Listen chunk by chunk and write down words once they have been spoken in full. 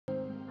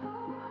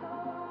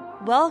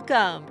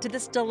Welcome to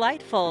this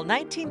delightful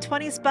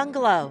 1920s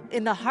bungalow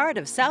in the heart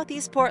of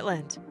Southeast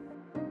Portland.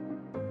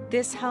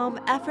 This home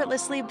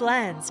effortlessly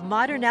blends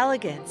modern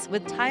elegance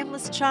with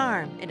timeless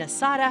charm in a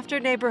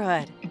sought-after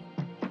neighborhood.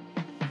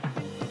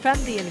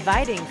 From the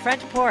inviting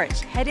front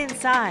porch, head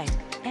inside,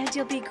 and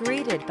you'll be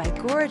greeted by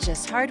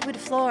gorgeous hardwood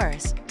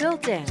floors,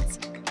 built-ins,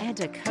 and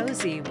a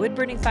cozy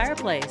wood-burning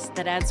fireplace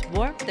that adds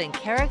warmth and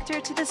character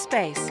to the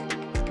space.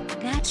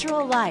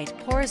 Natural light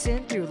pours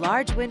in through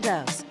large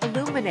windows,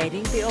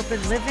 illuminating the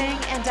open living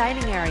and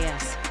dining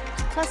areas.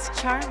 Plus,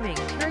 charming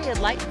period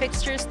light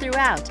fixtures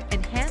throughout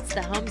enhance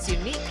the home's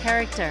unique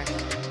character.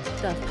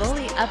 The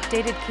fully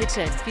updated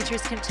kitchen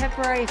features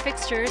contemporary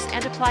fixtures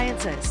and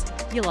appliances.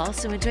 You'll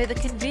also enjoy the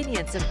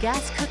convenience of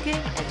gas cooking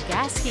and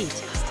gas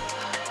heat.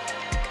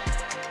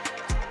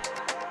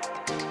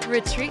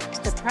 Retreat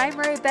to the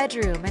primary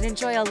bedroom and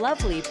enjoy a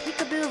lovely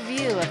peekaboo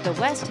view of the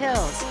West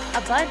Hills,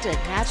 abundant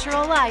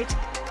natural light,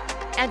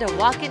 and a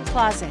walk-in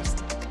closet.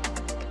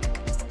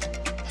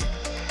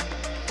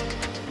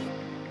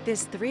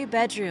 This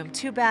 3-bedroom,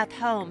 2-bath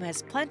home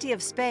has plenty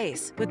of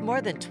space with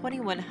more than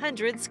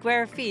 2,100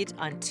 square feet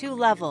on 2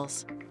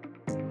 levels.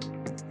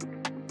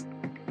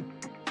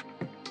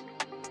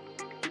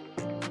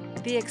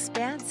 The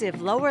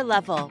expansive lower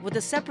level with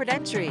a separate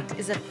entry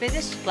is a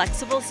finished,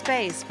 flexible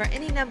space for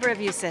any number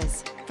of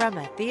uses, from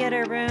a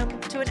theater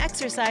room to an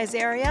exercise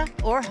area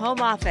or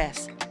home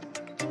office.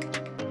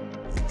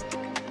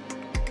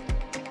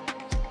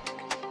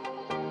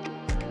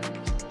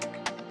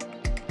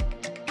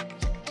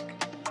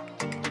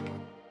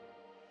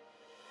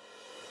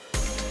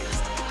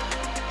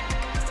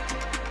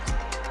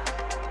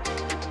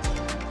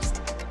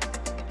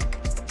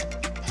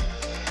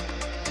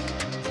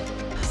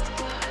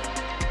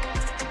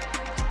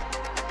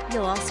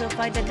 You'll also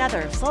find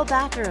another full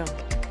bathroom.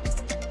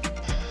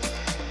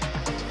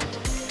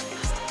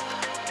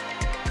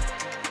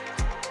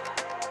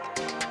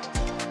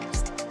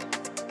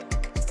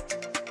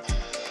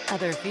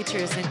 Other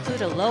features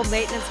include a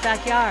low-maintenance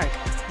backyard,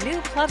 new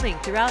plumbing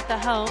throughout the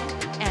home,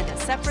 and a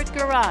separate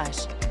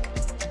garage.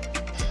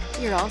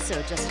 You're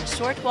also just a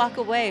short walk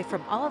away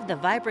from all of the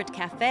vibrant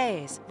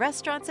cafes,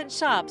 restaurants, and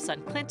shops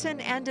on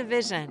Clinton and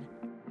Division.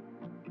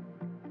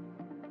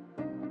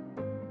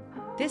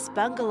 This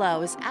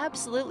bungalow is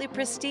absolutely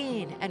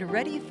pristine and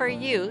ready for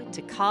you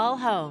to call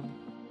home.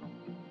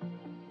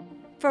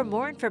 For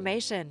more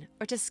information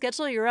or to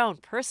schedule your own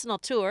personal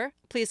tour,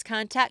 please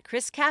contact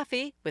Chris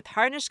Caffee with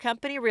Harnish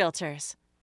Company Realtors.